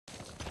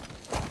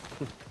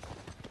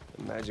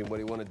Imagine what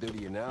he want to do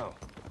to you now.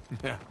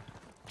 Yeah,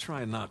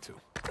 trying not to.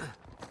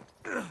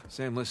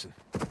 Sam, listen.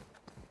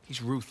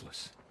 He's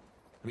ruthless.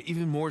 I mean,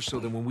 even more so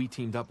than when we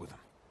teamed up with him.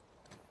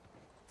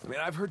 I mean,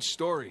 I've heard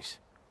stories.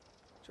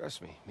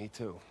 Trust me, me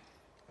too.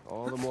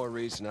 All the more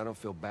reason I don't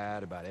feel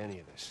bad about any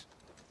of this.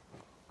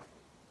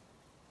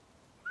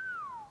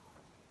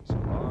 It's a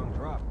long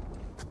drop.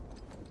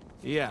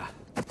 Yeah.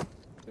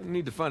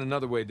 Need to find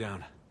another way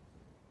down.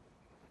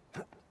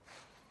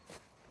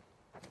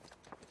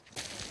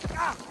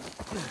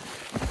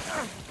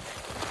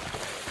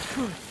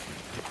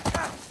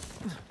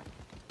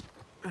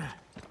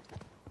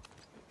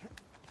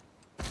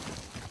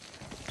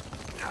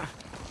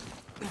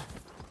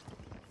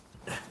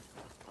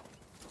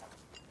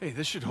 Hey,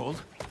 this should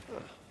hold.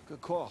 Good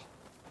call.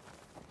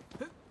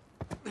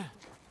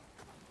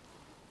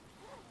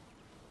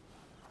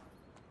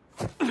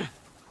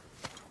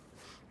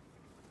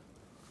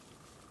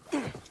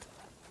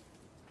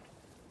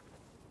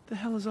 The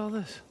hell is all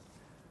this?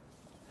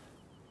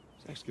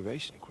 It's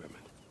excavation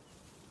equipment.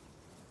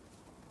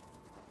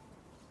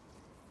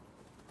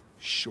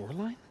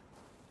 Shoreline?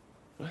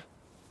 What?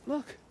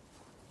 Look.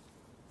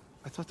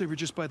 I thought they were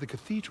just by the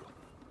cathedral.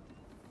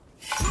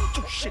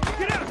 Oh, shit!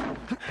 Get out!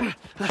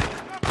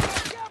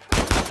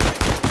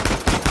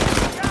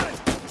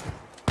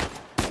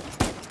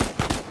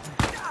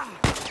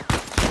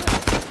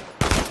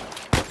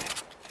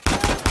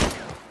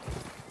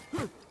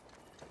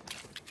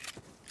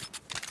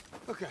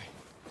 Okay,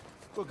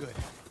 we're good.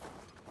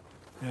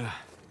 Yeah.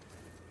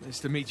 Nice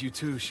to meet you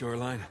too,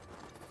 Shoreline.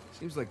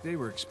 Seems like they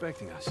were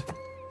expecting us.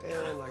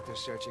 And like they're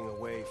searching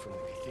away from the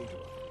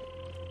cathedral.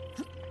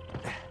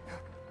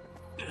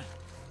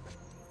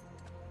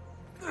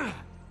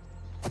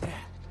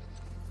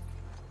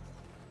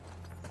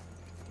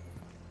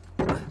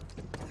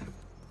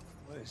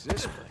 What is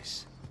this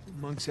place?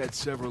 Monks had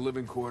several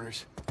living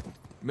quarters.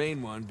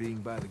 Main one being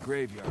by the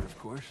graveyard, of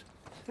course.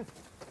 Yeah,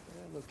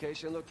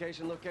 location,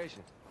 location,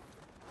 location.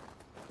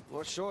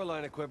 More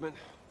shoreline equipment.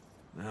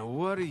 Now,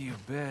 what do you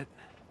bet?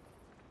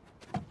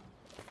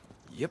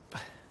 Yep.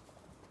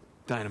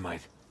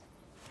 Dynamite.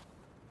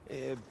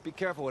 Yeah, be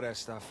careful with that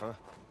stuff, huh?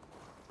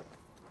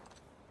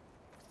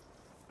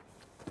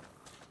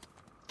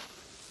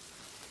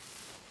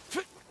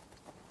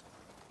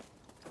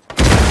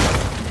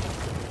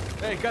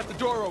 Hey, got the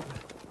door open.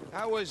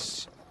 That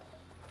was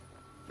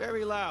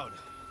very loud.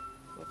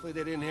 Hopefully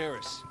they didn't hear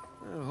us.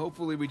 Well,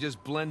 hopefully we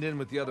just blend in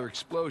with the other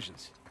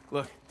explosions.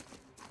 Look,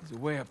 there's a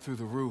way up through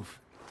the roof.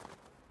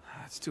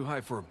 It's too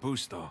high for a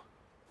boost, though.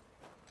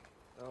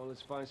 Oh,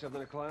 let's find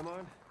something to climb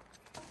on?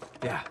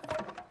 Yeah.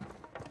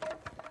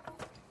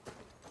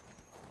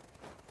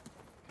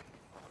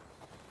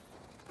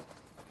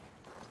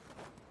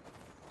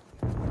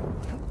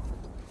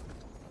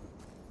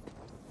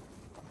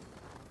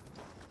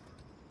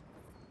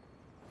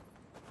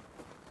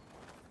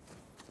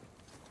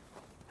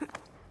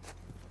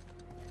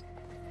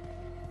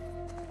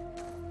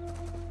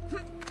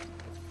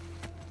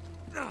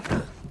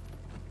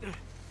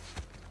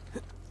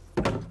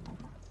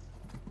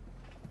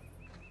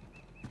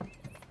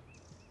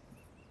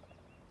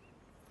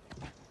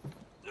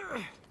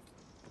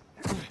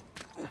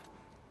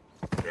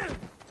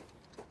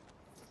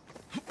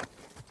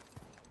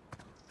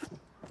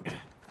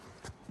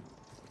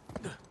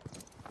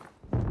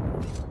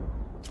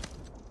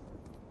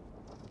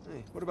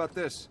 What about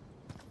this?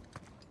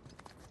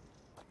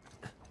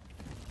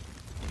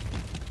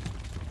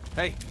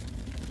 Hey,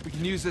 we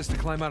can use this to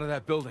climb out of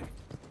that building.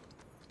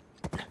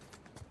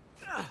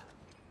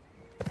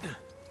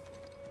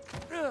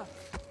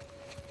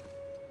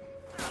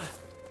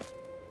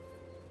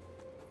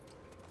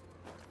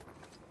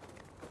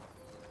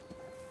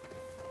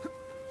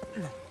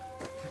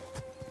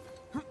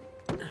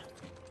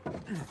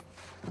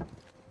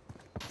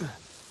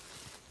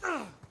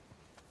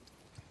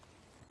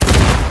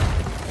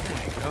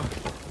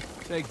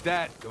 Take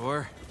that,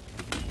 door.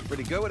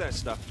 Pretty good with that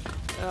stuff.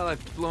 Well,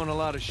 I've blown a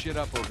lot of shit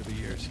up over the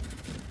years.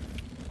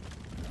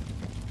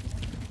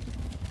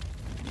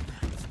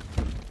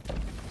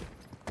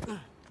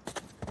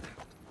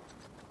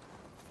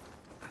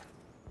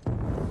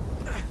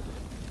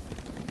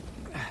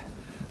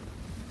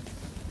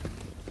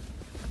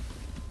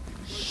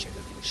 Shit,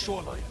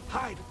 shoreline.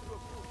 Hide!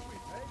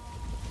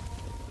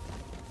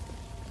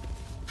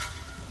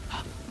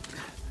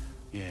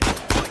 Yeah.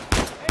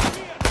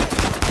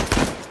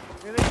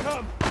 Here they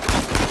come!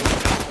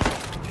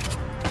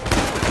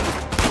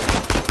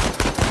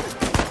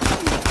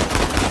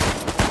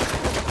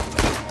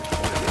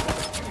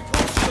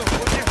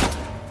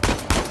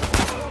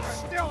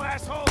 Still,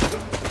 asshole!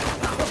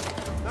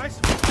 Nice.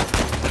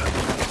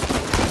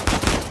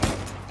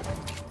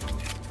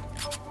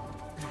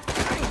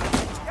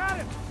 Got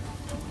him!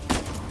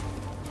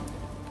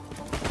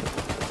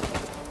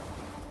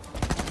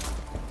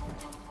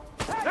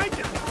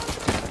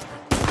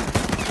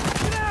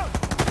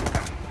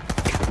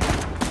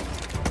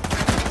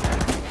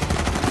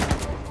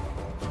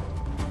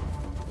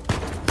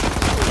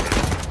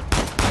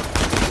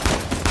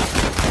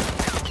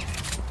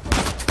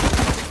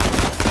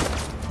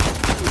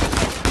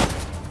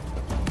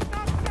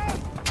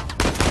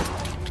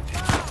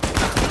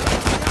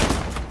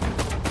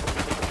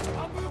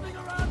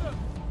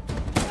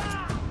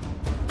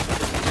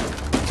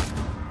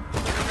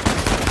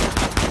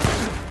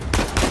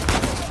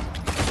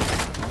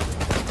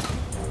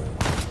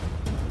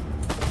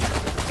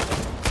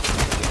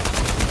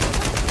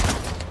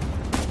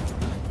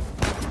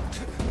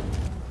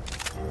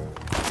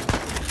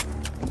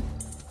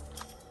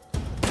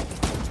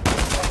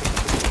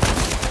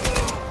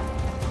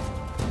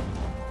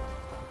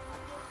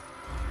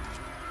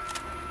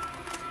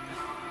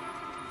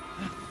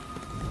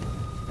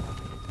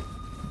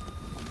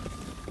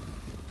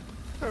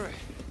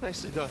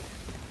 Nicely done.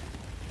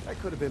 That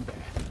could have been bad.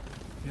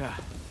 Yeah.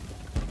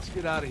 Let's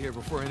get out of here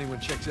before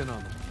anyone checks in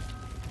on them.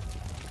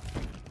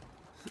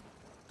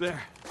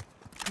 There.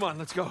 Come on,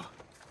 let's go.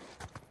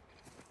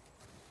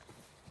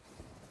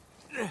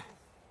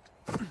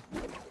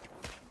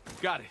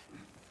 Got it.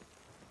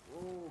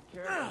 Oh,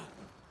 careful.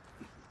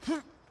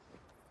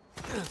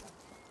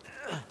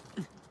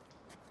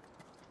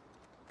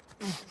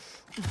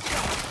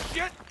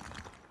 Shit!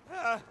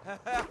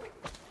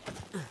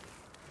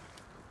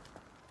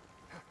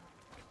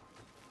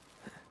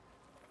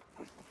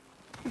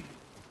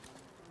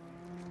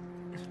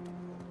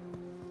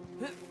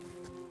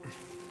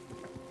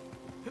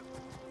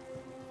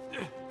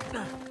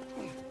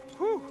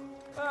 Whew.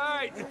 All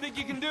right, you think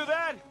you can do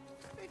that?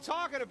 What are you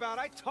talking about?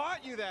 I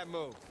taught you that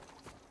move.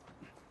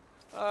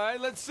 All right,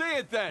 let's see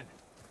it then.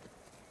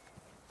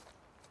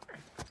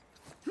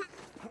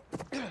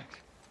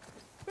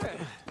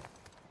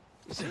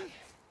 You see?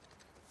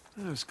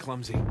 That was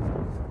clumsy.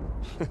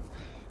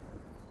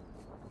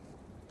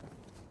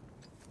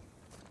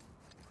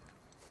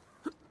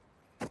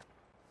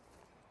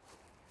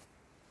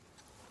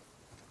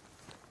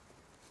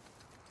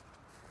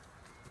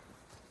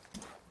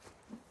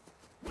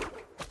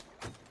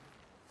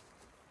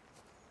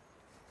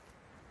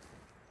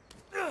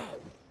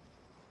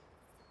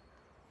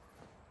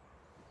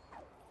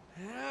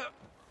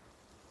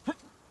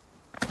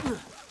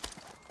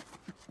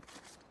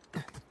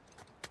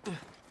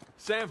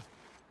 Sam,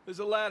 there's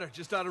a ladder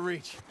just out of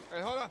reach.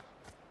 Hey, hold on.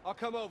 I'll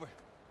come over.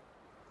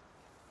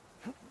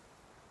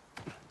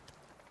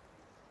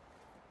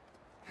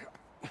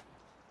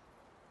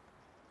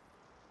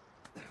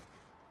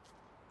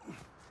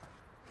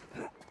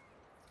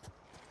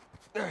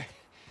 All right.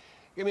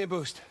 Give me a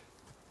boost.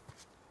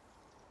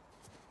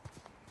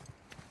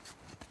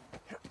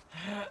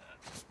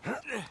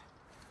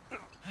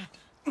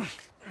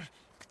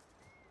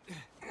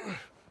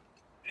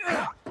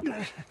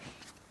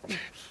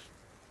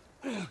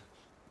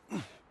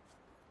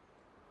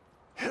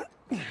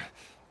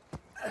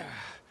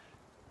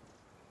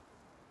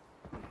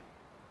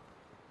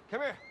 Come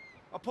here.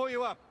 I'll pull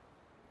you up.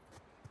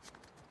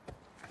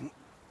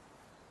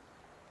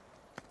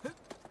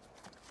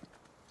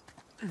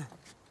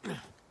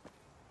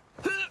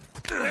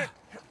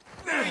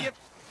 There you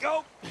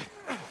go.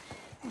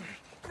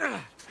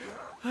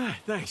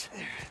 Thanks.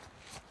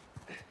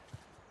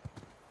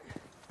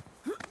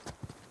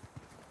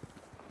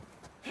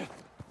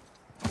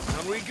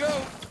 On we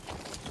go.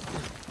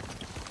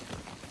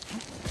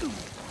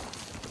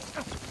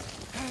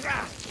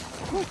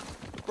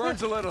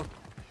 Burns a little.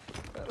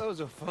 Those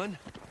are fun.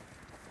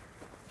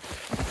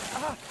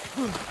 I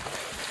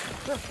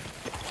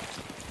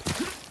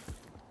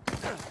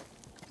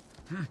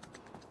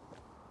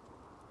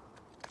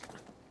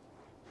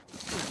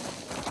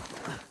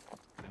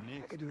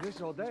could do this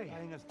all day.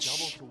 Paying us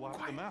double to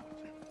wipe them out.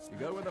 You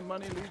go where the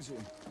money leads you.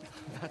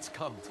 That's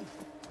cold.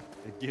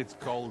 It gets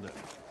colder.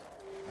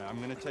 Now,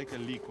 I'm gonna take a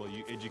leak while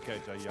you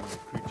educate our young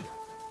recruit.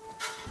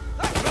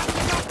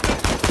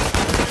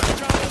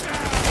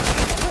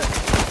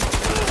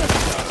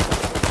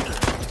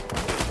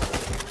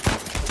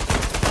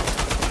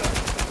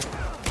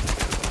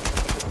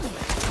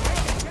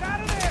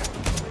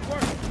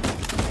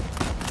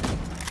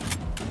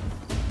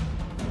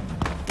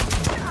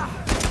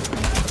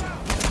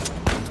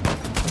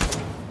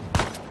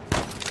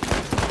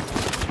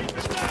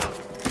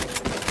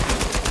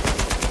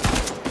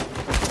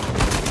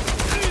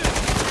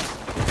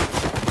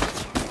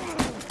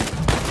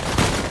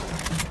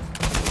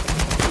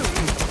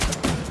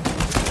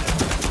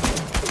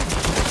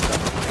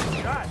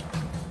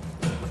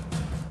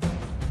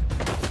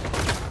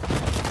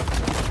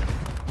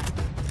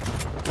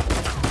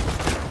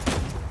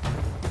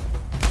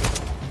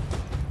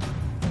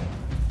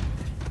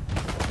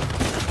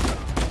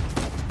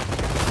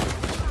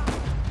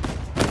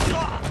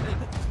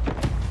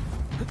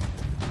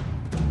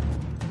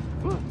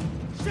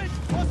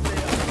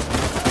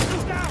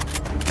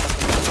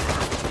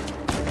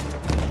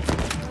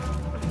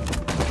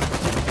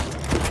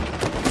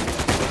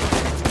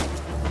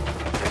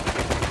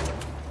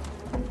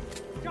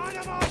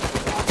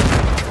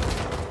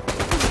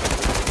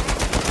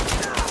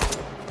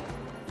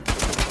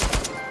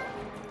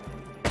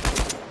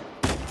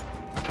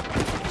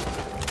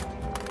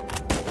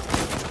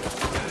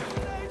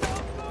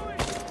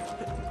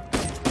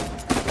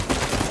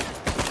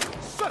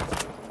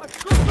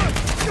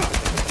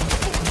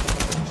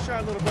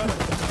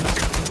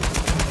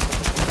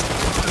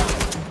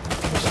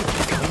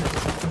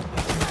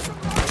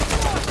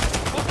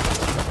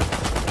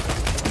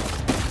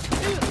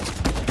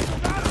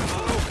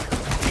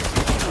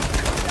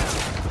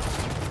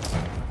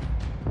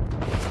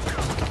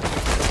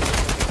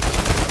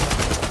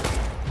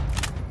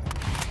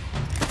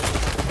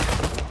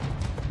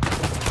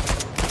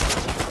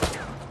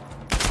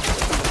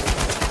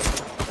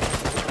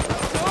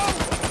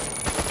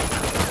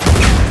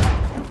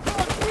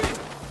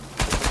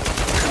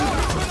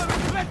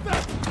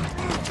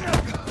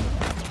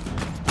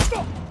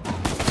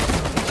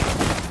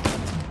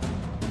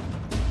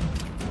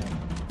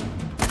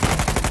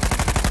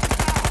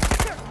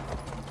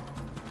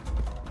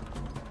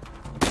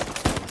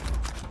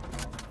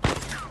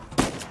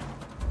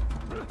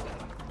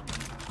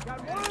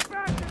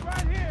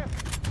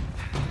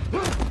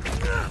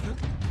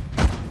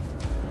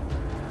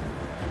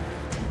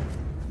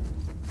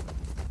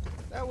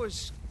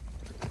 was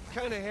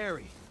kind of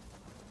hairy.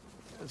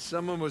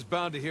 Someone was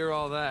bound to hear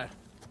all that.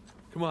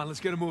 Come on, let's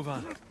get a move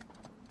on.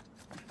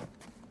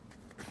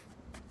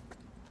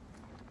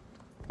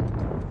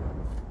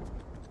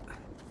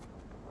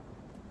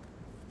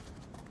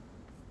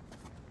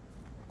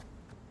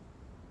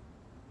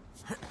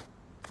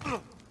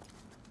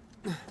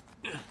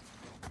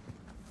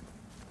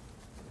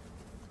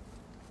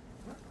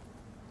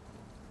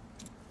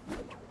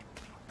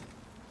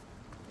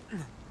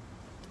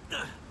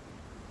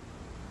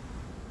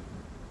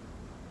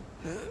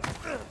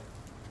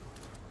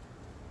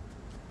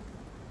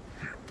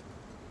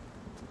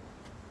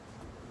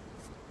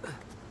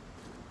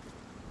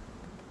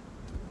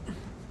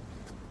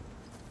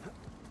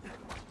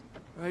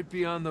 Right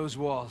beyond those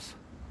walls.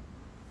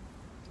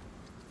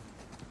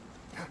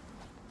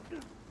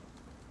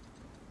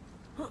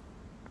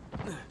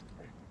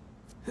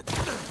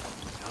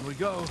 Down we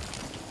go.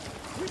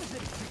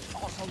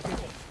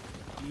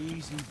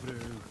 Easy, bro.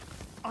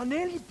 I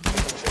nearly blew.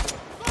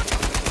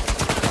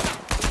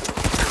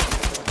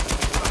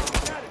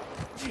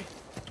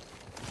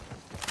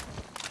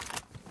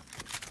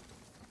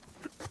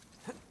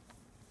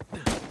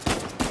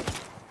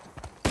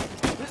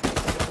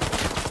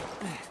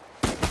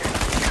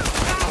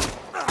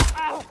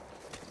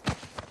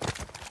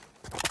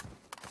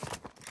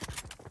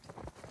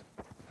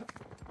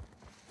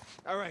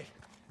 All right,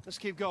 let's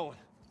keep going.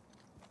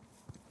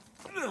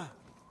 Look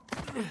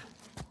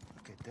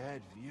at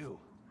that view.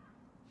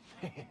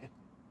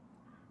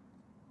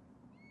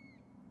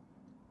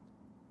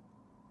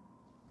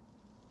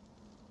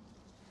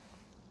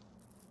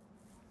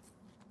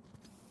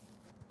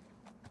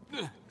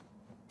 Man.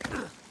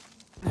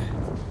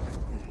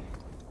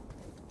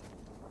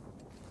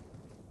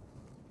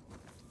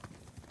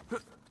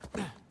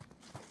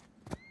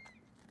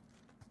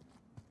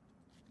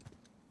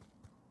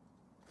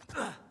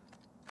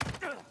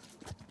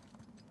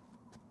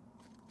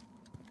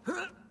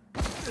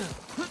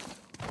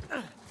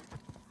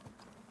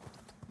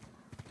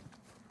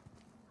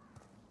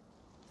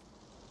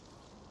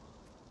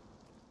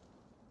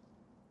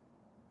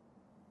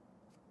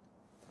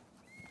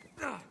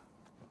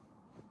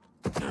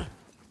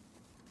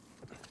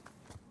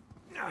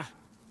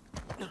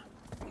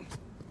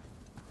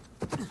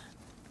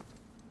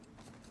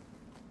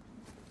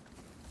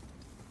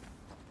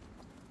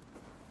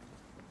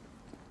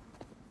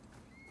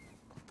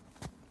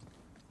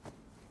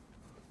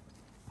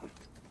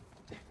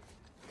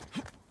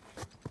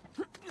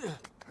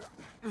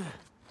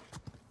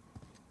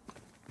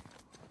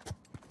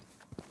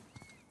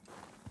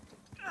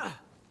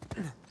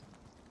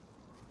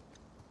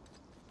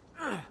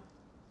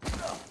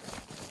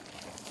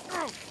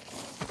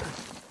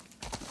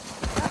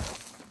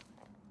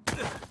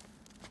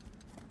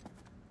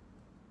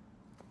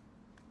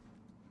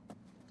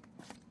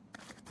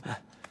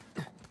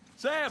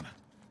 Sam!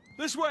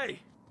 This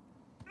way!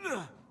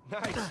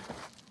 Nice.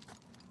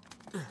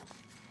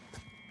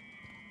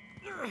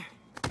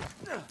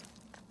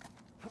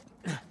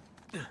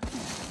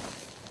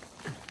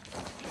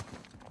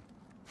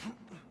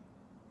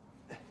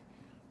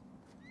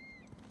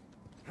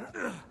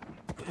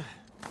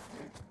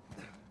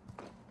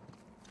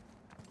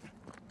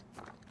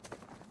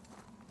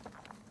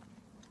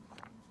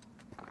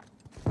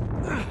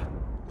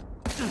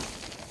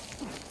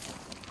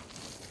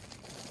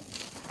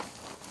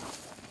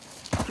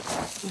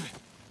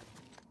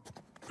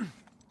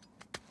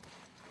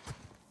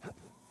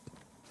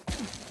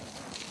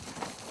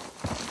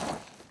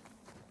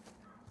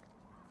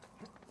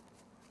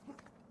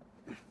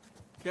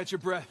 Catch your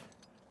breath.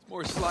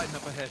 More sliding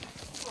up ahead.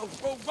 Whoa,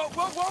 whoa, whoa,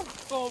 whoa, whoa!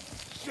 Oh,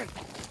 shit.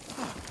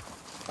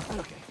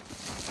 Okay.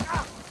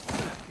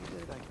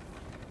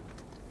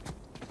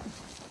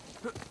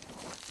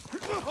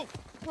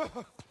 Whoa,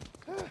 whoa.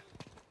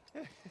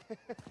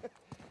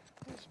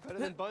 It's better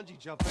than bungee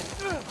jumping.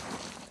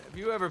 Have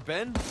you ever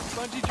been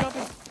bungee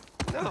jumping?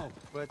 No,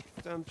 but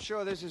I'm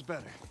sure this is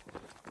better.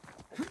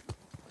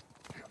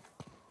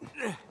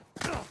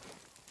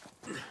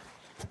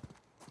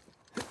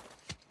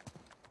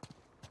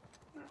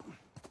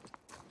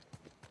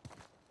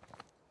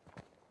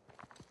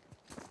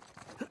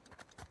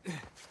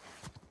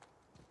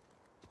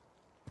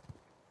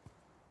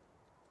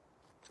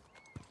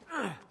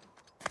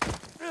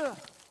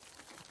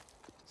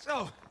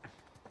 So,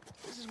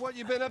 this is what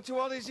you've been up to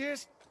all these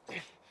years?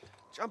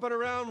 Jumping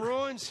around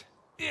ruins?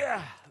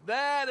 Yeah,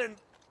 that and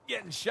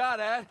getting shot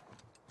at.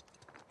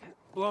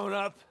 Blown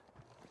up.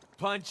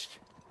 Punched.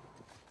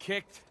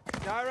 Kicked.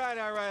 All right,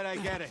 I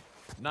get it.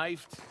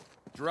 Knifed.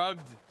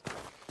 Drugged.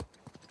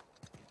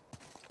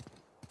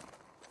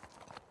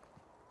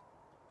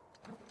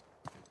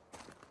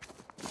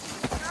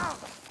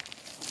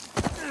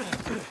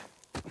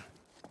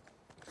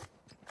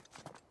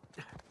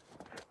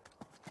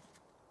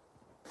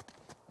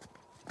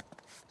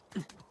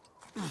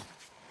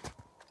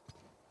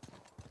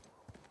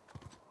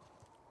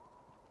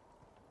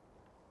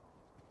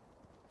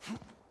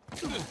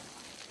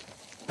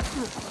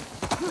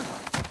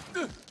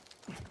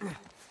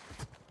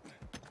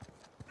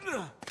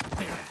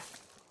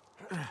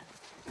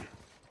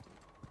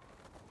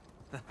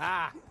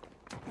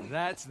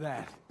 That's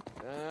that.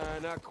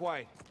 Not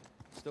quite.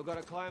 Still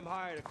gotta climb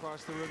higher to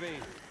cross the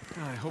ravine.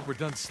 I hope we're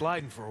done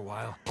sliding for a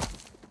while.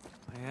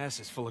 My ass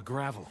is full of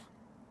gravel.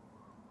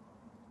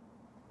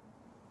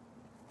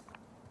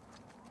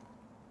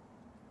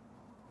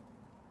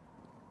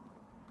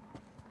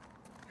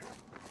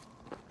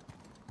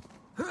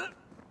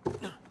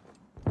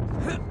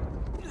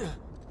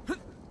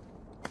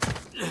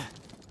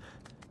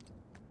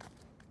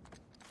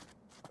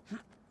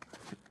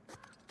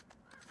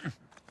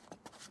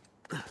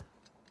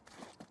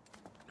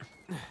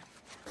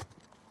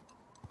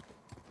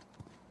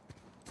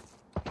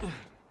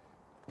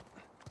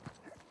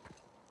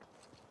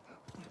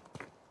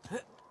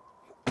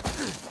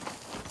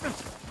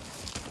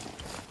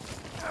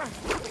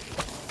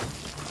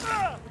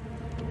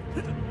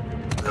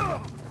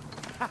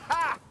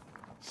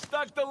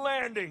 Stuck the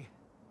landing.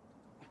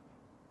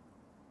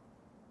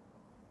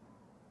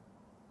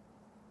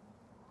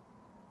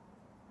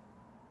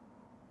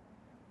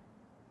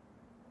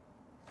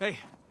 Hey,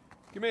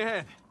 give me a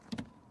hand.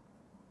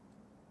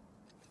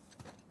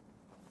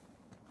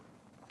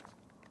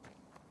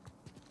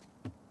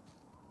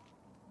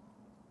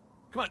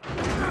 Come on.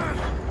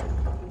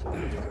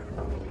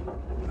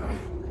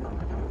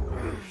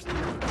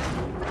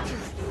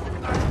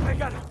 I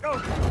got it. Go.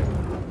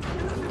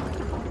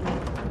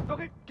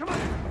 Okay, come on.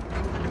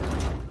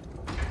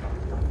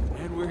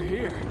 And we're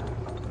here.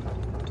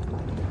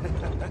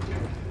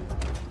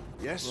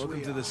 Yes,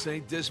 Welcome to the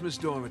St. Dismas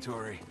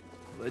Dormitory.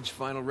 Alleged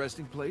final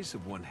resting place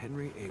of one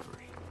Henry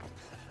Avery.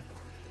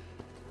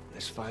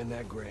 Let's find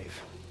that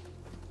grave.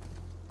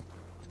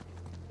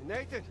 Hey,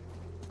 Nathan,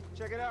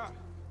 check it out.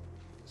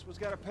 This one's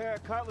got a pair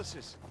of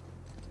cutlasses.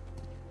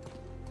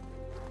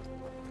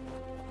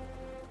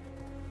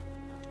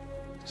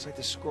 Just like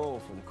the scroll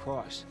from the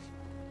cross.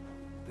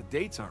 The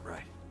dates aren't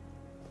right.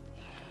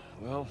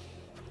 Well,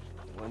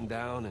 one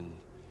down and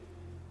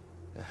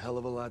a hell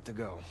of a lot to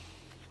go.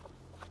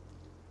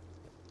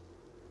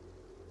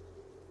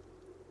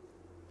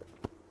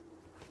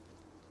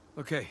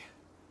 Okay.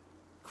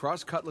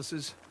 Cross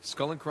cutlasses,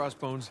 skull and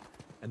crossbones,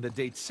 and the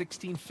date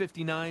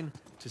 1659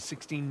 to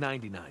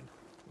 1699.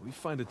 We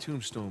find a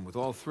tombstone with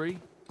all three,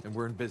 and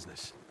we're in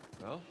business.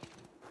 Well,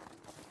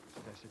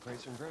 desecrate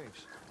some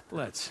graves.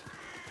 Let's.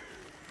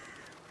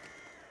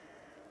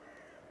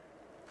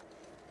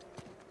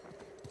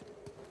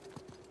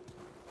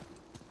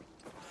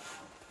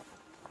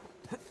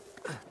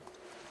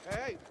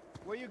 Hey,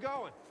 where you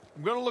going?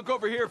 I'm gonna look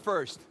over here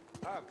first.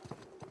 Oh,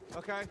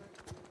 okay.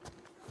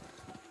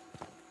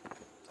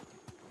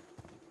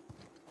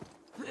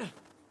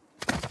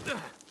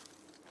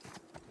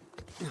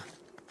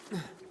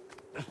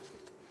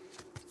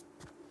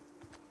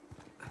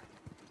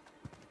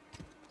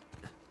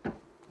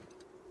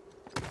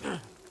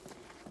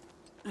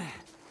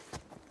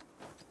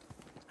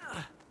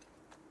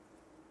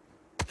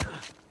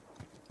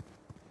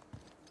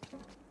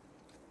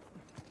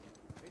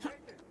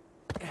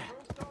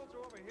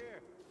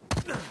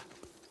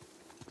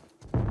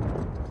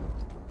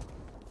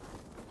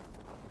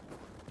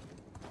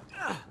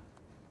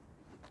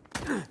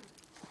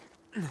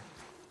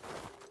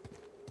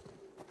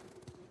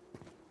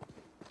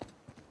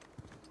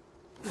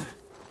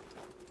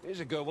 Here's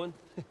a good one.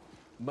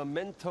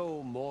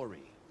 Memento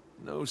Mori.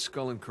 No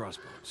skull and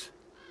crossbones.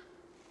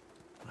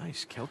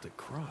 Nice Celtic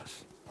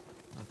cross.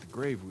 Not the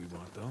grave we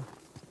want, though.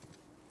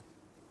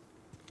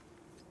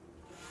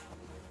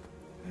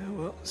 Yeah,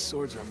 well, the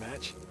sword's our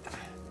match.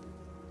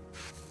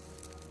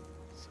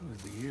 So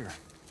is the ear.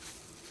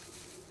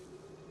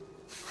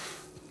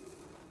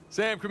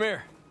 Sam, come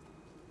here.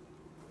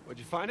 Where'd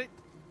you find it?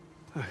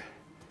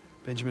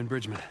 Benjamin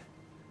Bridgman.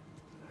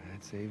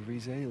 That's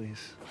Avery's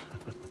alias.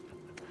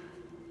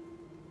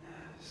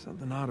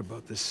 Something odd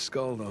about this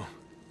skull, though.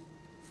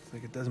 It's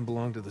like it doesn't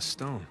belong to the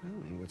stone.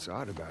 What's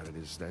odd about it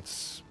is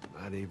that's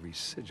not Avery's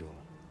sigil.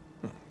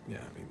 Oh, yeah,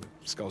 I mean, the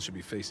skull should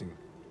be facing...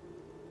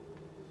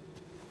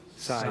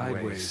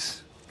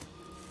 Sideways.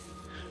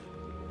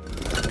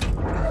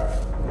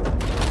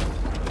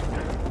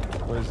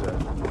 What is that?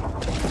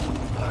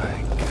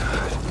 My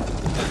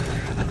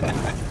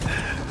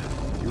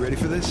God. You ready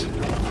for this?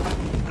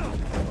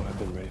 Oh, I've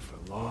been ready for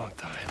a long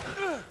time.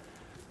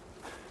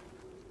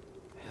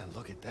 Man,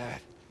 look at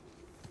that.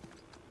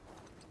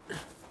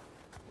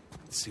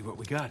 Let's see what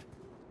we got.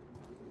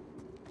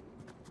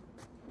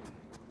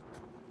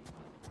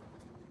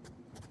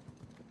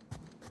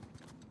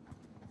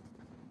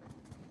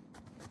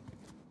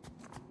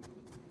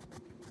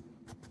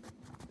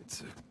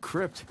 It's a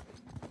crypt.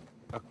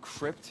 A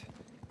crypt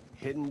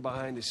hidden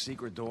behind a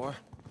secret door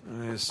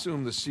I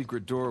assume the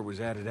secret door was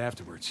added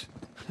afterwards.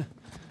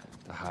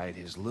 to hide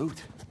his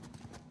loot.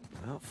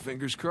 Well,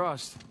 fingers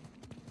crossed.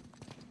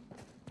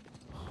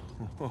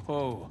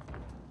 Oh,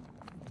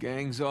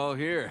 gang's all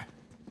here.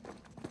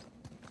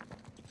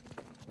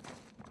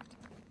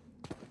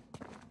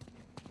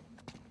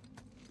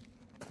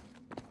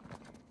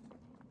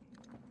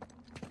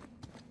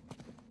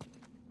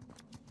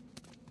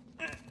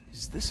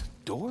 Is this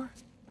a door?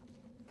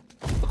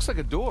 Looks like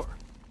a door.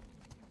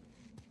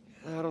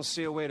 I don't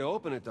see a way to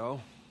open it,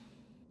 though.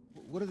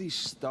 What are these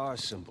star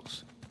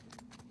symbols?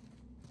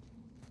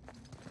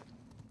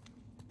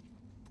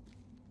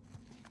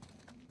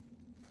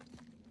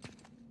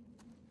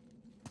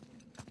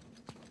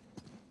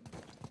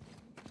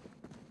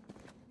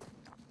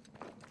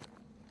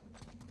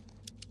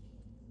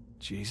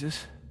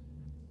 Jesus.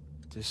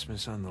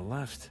 Dismas on the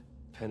left.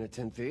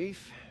 Penitent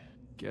thief?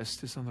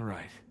 Gestus on the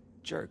right.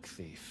 Jerk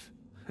thief.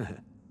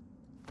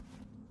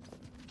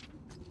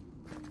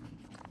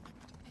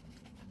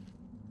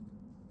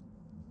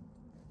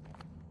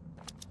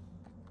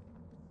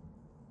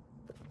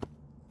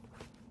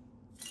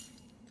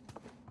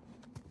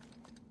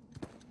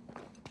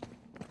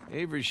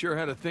 Avery sure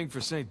had a thing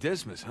for St.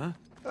 Dismas, huh?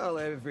 Well,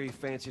 Avery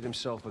fancied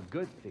himself a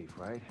good thief,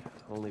 right?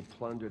 Only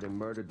plundered and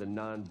murdered the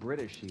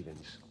non-British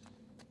heathens.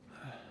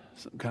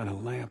 Some kind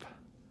of lamp.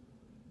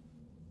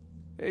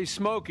 Hey,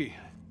 Smokey.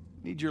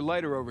 Need your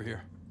lighter over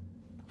here.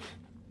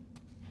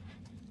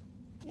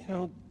 You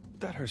know,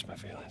 that hurts my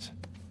feelings.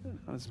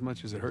 Not as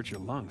much as it hurts your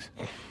lungs.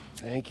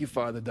 Thank you,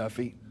 Father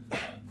Duffy.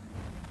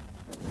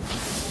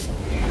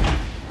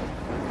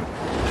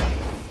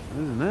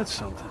 Isn't that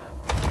something?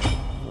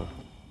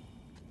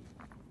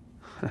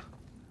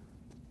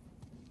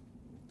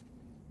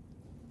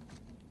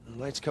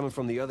 The light's coming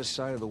from the other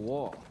side of the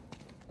wall.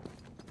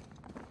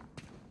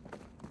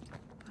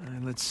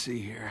 Let's see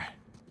here.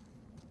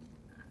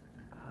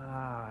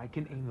 Ah, I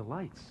can aim the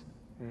lights.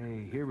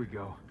 Hey, here we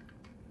go.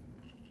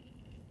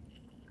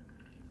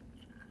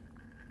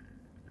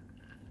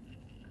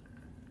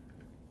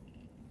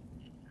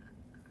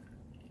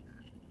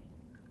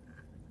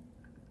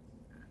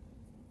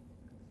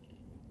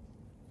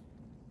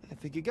 I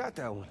think you got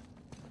that one.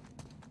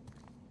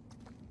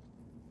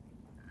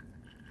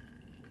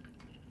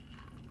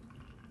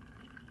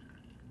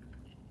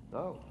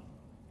 Oh,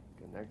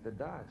 connect the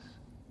dots.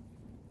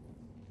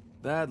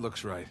 That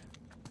looks right.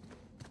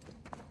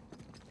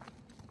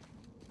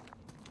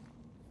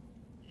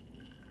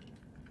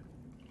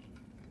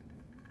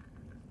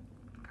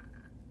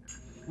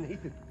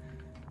 Nathan,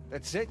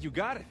 that's it, you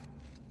got it.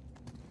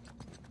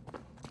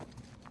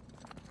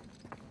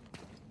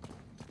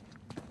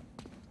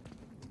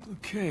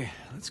 Okay,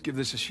 let's give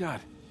this a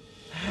shot.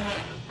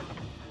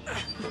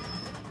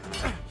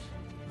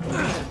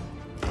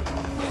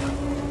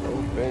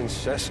 Open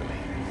sesame.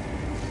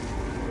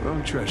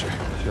 Wrong treasure.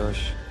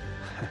 Shush.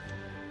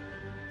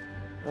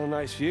 Well,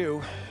 nice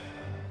view.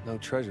 No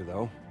treasure,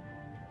 though.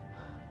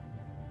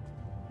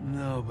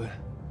 No, but...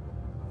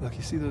 Look,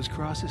 you see those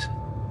crosses?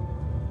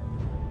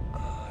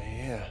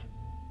 Yeah.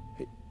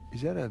 Hey,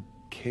 is that a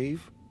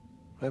cave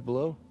right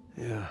below?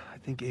 Yeah, I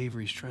think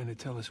Avery's trying to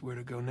tell us where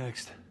to go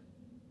next.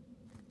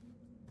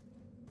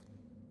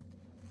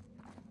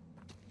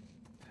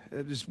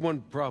 There's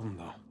one problem,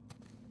 though.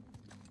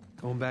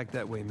 Going back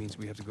that way means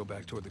we have to go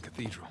back toward the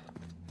cathedral.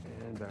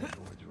 And back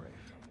towards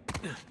Rafe.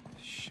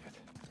 Shit.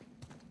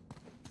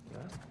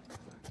 Yeah?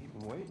 Keep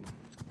him waiting.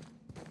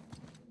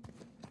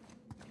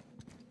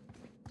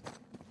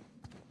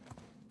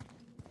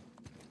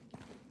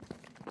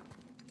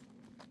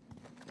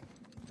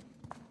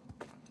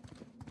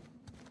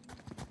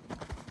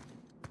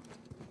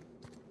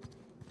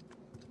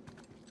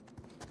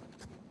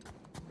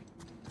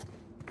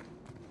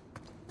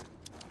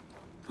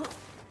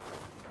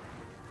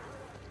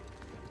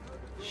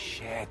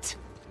 Shit.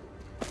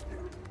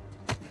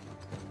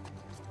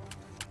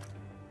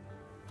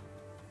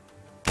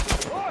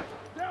 Look!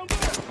 Down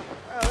there!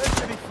 Oh, this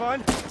should be fun.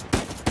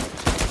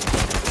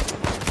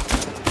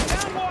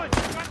 Down one!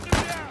 Got them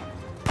down!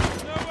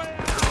 No way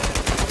out!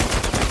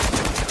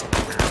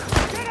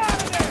 Get out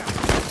of there!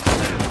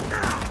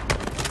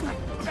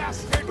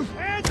 Bastard!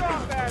 Hands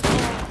off that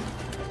ball!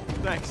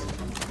 Thanks.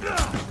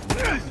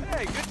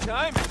 Hey, good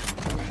timing.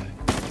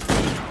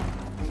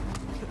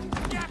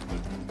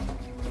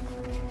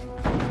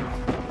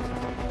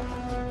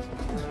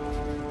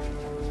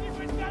 He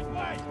went that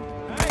way!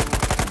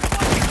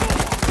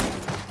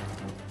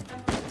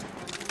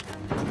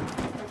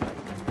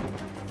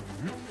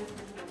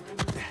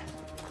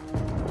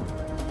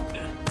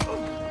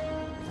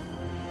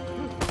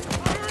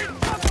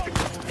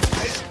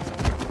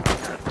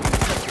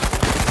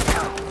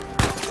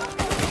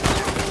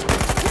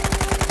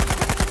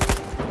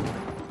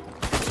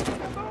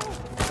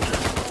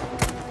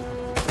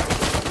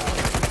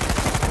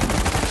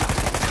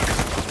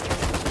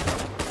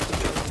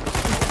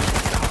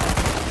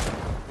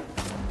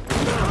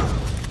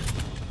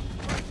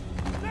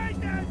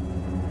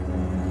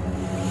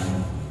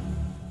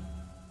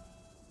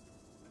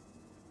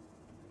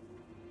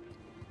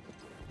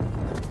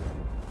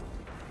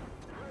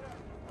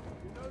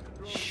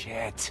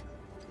 Shit.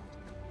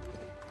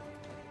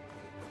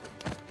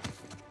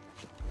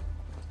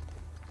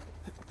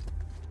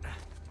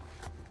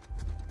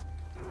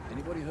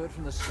 Anybody heard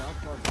from the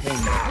South Park? Here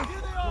they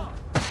are!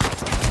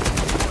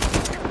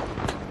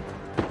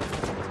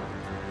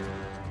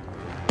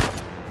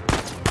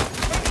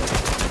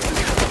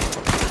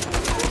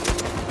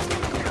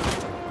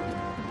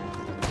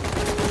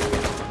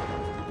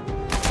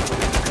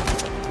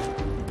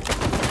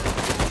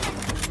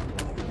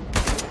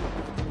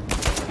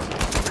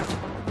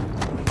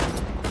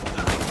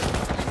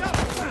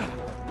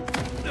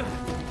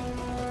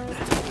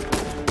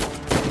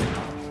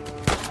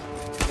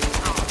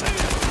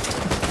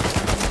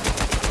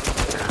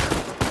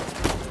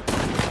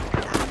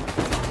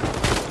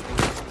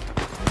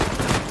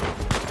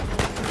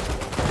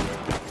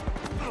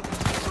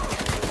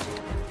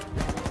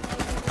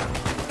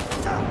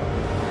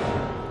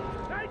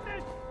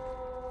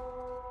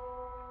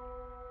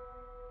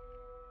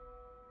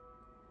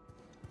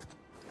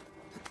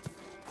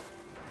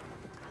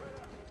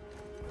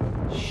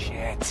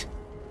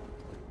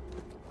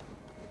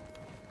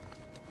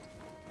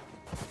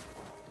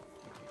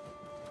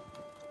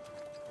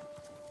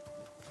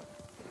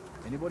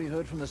 Anybody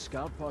heard from the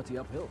scout party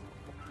uphill?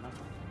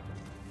 Nothing.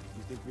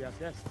 You think we are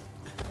test?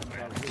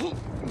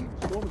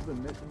 Storm's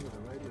been messing with the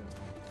radio.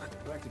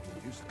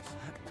 Practically useless.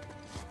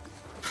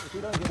 If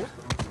we don't get it,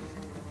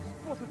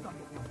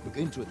 look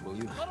into it, will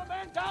you? Got a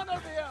man down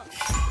over here!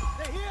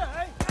 They're here,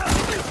 eh?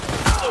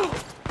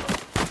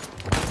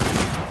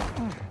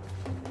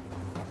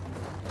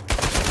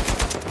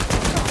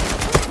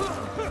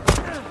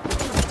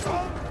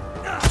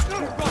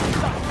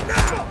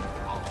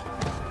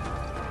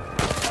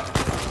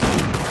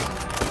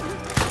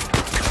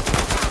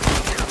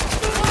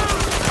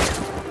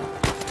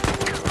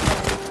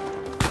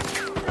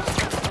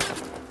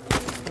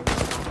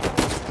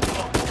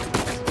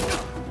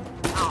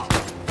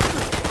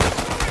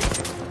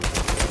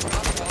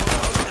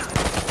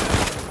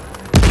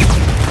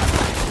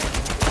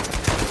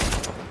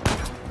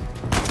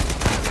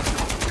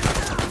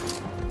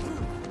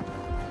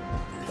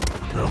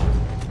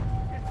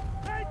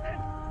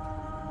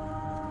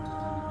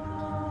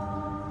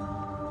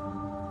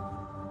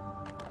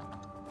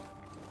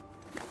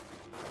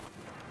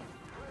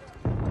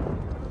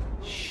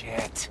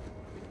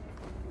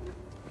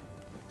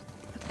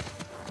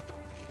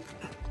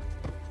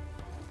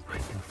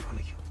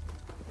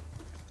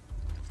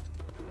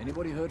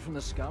 Anybody heard from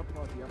the scout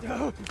party up there?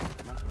 I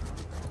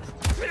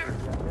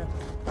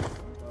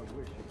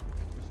wish.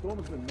 The storm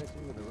has been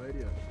messing with the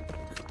radio.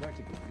 It's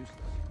practically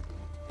useless.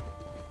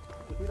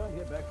 If we don't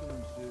hear back from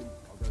them soon,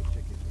 I'll go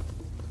check it.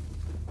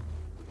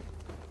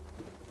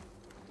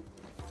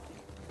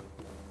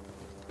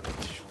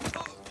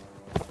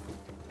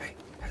 Hey,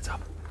 heads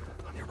up.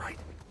 On your right.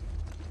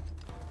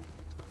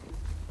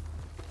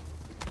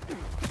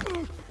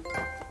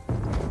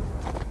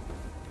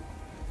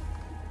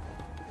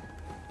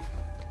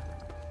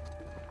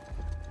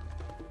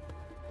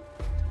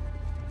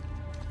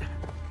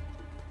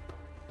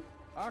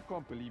 I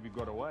can't believe he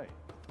got away.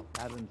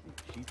 Apparently,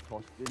 she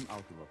tossed him out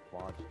of a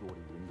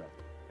 5-story window.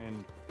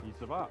 And he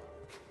survived.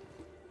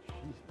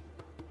 Jesus.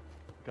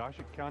 Guy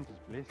should count his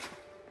blessings.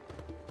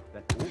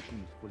 That wall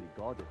seems fully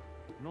guarded.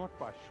 Not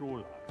by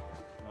Shoreline.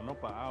 No,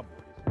 not by our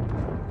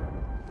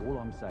boys. All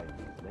I'm saying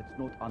is, let's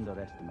not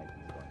underestimate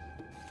these guys.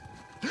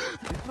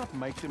 Let's not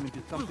make them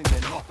into something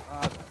they're not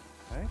either,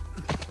 eh?